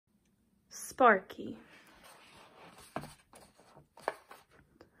Sparky.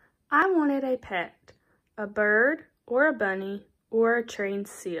 I wanted a pet, a bird or a bunny or a trained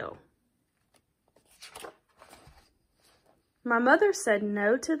seal. My mother said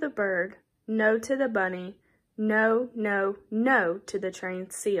no to the bird, no to the bunny, no, no, no to the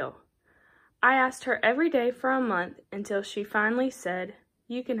trained seal. I asked her every day for a month until she finally said,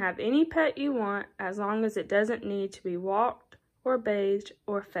 "You can have any pet you want as long as it doesn't need to be walked or bathed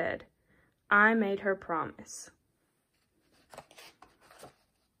or fed." I made her promise.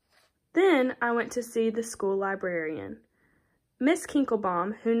 Then I went to see the school librarian. Miss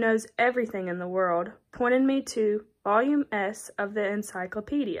Kinklebaum, who knows everything in the world, pointed me to Volume S of the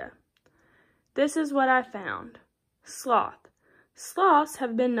encyclopedia. This is what I found. Sloth. Sloths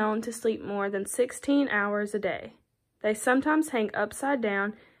have been known to sleep more than 16 hours a day. They sometimes hang upside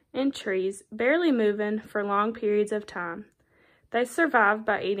down in trees, barely moving for long periods of time. They survive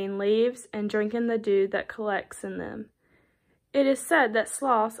by eating leaves and drinking the dew that collects in them. It is said that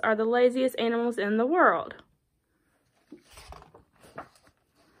sloths are the laziest animals in the world.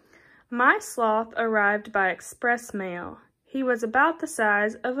 My sloth arrived by express mail. He was about the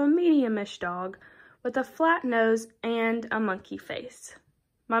size of a medium-ish dog with a flat nose and a monkey face.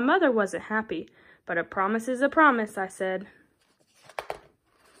 My mother wasn't happy, but a promise is a promise, I said.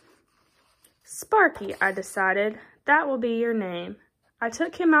 Sparky, I decided. That will be your name. I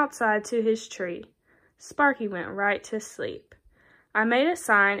took him outside to his tree. Sparky went right to sleep. I made a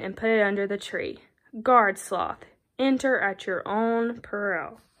sign and put it under the tree. Guard sloth. Enter at your own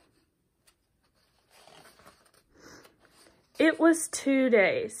peril. It was 2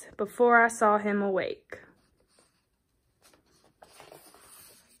 days before I saw him awake.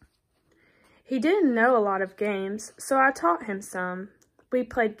 He didn't know a lot of games, so I taught him some. We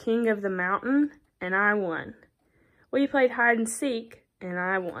played King of the Mountain, and I won. We played hide and seek, and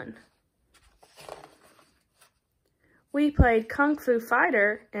I won. We played Kung Fu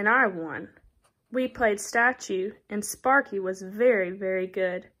Fighter, and I won. We played Statue, and Sparky was very, very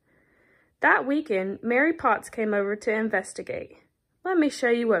good. That weekend, Mary Potts came over to investigate. Let me show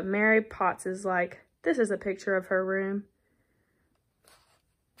you what Mary Potts is like. This is a picture of her room.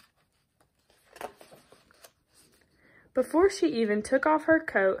 Before she even took off her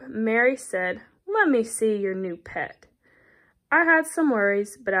coat, Mary said, "Let me see your new pet." I had some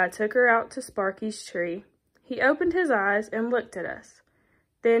worries, but I took her out to Sparky's tree. He opened his eyes and looked at us.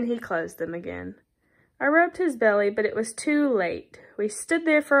 Then he closed them again. I rubbed his belly, but it was too late. We stood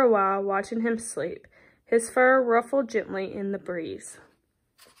there for a while watching him sleep. His fur ruffled gently in the breeze.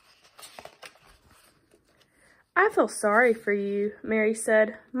 "I feel sorry for you," Mary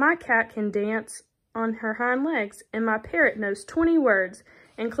said. "My cat can dance on her hind legs, and my parrot knows 20 words,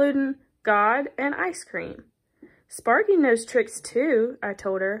 including God and ice cream." "Sparky knows tricks too," I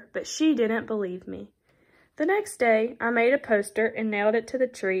told her, but she didn't believe me. The next day, I made a poster and nailed it to the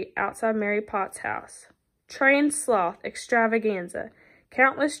tree outside Mary Potts' house. Trained Sloth Extravaganza.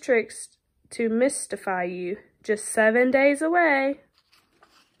 Countless tricks to mystify you. Just 7 days away.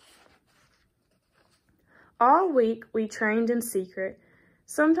 All week, we trained in secret.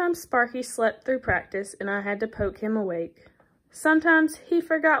 Sometimes Sparky slept through practice and I had to poke him awake. Sometimes he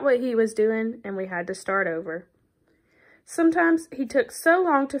forgot what he was doing and we had to start over. Sometimes he took so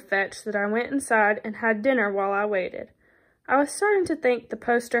long to fetch that I went inside and had dinner while I waited. I was starting to think the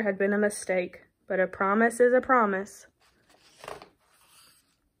poster had been a mistake, but a promise is a promise.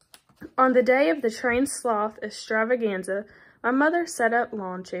 On the day of the Trained Sloth Extravaganza, my mother set up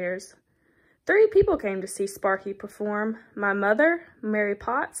lawn chairs. 3 people came to see Sparky perform: my mother, Mary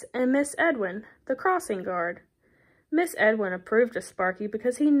Potts, and Miss Edwin, the crossing guard. Miss Edwin approved of Sparky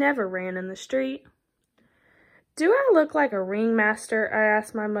because he never ran in the street. "Do I look like a ringmaster?" I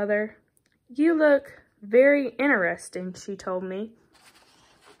asked my mother. "You look very interesting," she told me.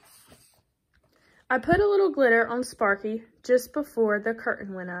 I put a little glitter on Sparky just before the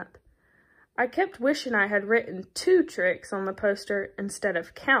curtain went up. I kept wishing I had written 2 tricks on the poster instead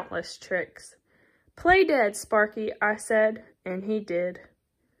of countless tricks. "Play dead, Sparky," I said, and he did.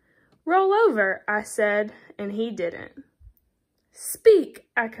 "Roll over," I said, and he didn't. "Speak,"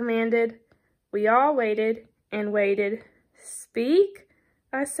 I commanded. We all waited and waited. "Speak?"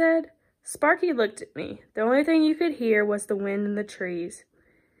 I said. Sparky looked at me. The only thing you could hear was the wind in the trees.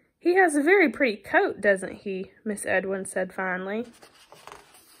 "He has a very pretty coat, doesn't he?" Miss Edwin said finally.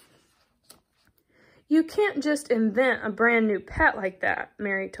 "You can't just invent a brand new pet like that,"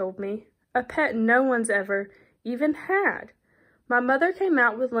 Mary told me. "A pet no one's ever even had." My mother came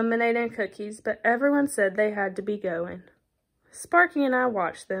out with lemonade and cookies, but everyone said they had to be going. Sparky and I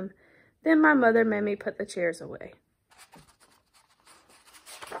watched them. Then my mother made me put the chairs away.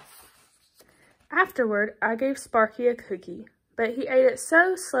 Afterward, I gave Sparky a cookie, but he ate it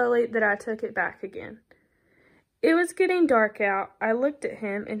so slowly that I took it back again. It was getting dark out. I looked at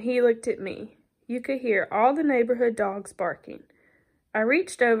him, and he looked at me. You could hear all the neighborhood dogs barking. I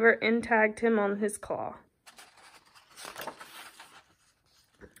reached over and tagged him on his claw.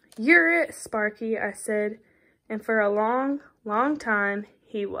 "You're it, Sparky," I said, and for a long, long time,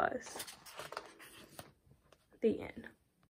 he was. The end.